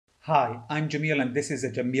Hi, I'm Jamil and this is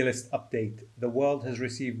a Jamilist update. The world has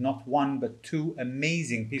received not one but two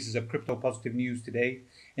amazing pieces of crypto positive news today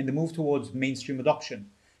in the move towards mainstream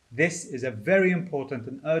adoption. This is a very important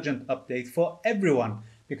and urgent update for everyone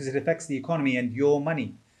because it affects the economy and your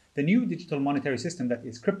money. The new digital monetary system that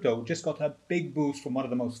is crypto just got a big boost from one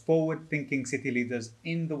of the most forward-thinking city leaders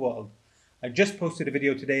in the world. I just posted a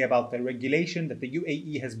video today about the regulation that the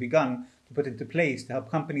UAE has begun to put into place to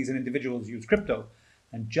help companies and individuals use crypto.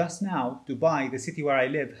 And just now, Dubai, the city where I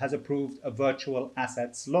live, has approved a virtual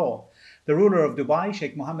assets law. The ruler of Dubai,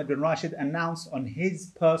 Sheikh Mohammed bin Rashid, announced on his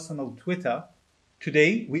personal Twitter,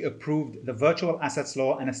 "Today we approved the virtual assets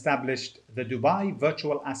law and established the Dubai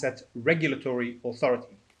Virtual Asset Regulatory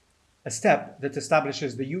Authority, a step that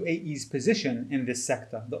establishes the UAE's position in this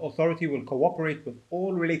sector. The authority will cooperate with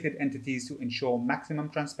all related entities to ensure maximum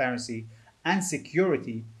transparency and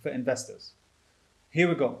security for investors." Here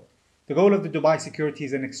we go. The goal of the Dubai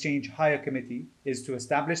Securities and Exchange Higher Committee is to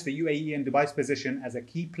establish the UAE and Dubai's position as a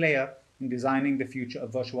key player in designing the future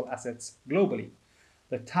of virtual assets globally.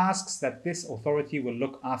 The tasks that this authority will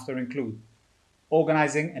look after include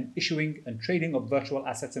organizing and issuing and trading of virtual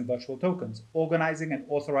assets and virtual tokens, organizing and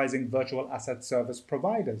authorizing virtual asset service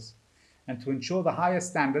providers, and to ensure the highest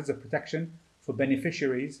standards of protection for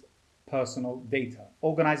beneficiaries' personal data,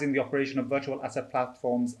 organizing the operation of virtual asset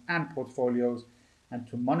platforms and portfolios, and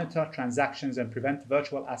to monitor transactions and prevent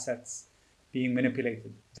virtual assets being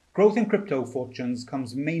manipulated. Growth in crypto fortunes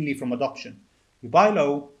comes mainly from adoption. You buy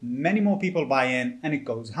low, many more people buy in, and it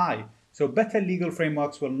goes high. So better legal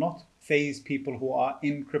frameworks will not faze people who are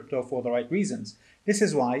in crypto for the right reasons. This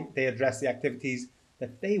is why they address the activities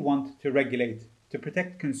that they want to regulate to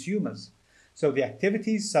protect consumers. So the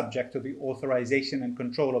activities subject to the authorization and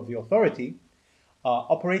control of the authority are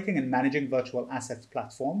operating and managing virtual assets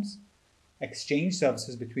platforms, exchange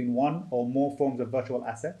services between one or more forms of virtual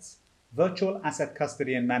assets, virtual asset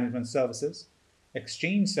custody and management services,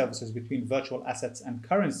 exchange services between virtual assets and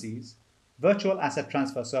currencies, virtual asset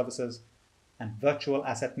transfer services, and virtual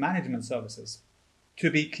asset management services. To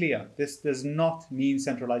be clear, this does not mean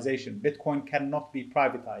centralization. Bitcoin cannot be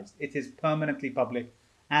privatized. It is permanently public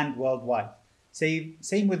and worldwide.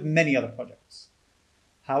 Same with many other projects.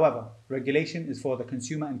 However, regulation is for the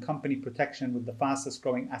consumer and company protection with the fastest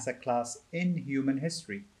growing asset class in human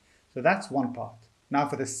history. So that's one part. Now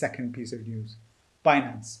for the second piece of news.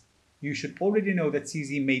 Binance. You should already know that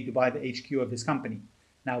CZ made Dubai the HQ of this company.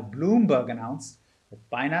 Now Bloomberg announced that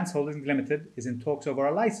Binance Holdings Limited is in talks over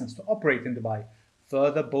a license to operate in Dubai,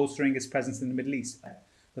 further bolstering its presence in the Middle East.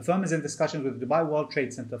 The firm is in discussions with Dubai World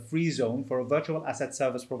Trade Center Free Zone for a virtual asset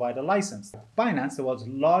service provider license. Binance, the world's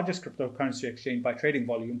largest cryptocurrency exchange by trading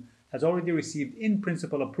volume, has already received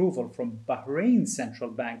in-principle approval from Bahrain's central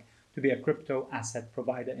bank to be a crypto asset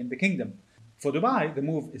provider in the kingdom. For Dubai, the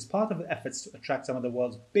move is part of the efforts to attract some of the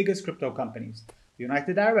world's biggest crypto companies. The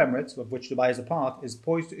United Arab Emirates, of which Dubai is a part, is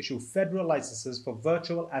poised to issue federal licenses for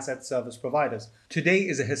virtual asset service providers. Today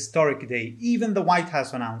is a historic day. Even the White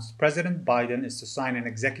House announced President Biden is to sign an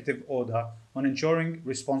executive order on ensuring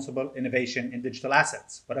responsible innovation in digital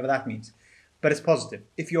assets, whatever that means. But it's positive.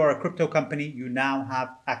 If you are a crypto company, you now have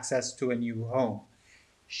access to a new home.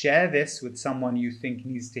 Share this with someone you think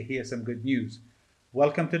needs to hear some good news.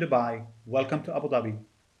 Welcome to Dubai. Welcome to Abu Dhabi.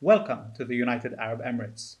 Welcome to the United Arab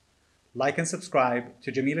Emirates. Like and subscribe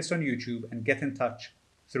to Jamilist on YouTube and get in touch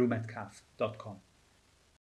through metcalf.com.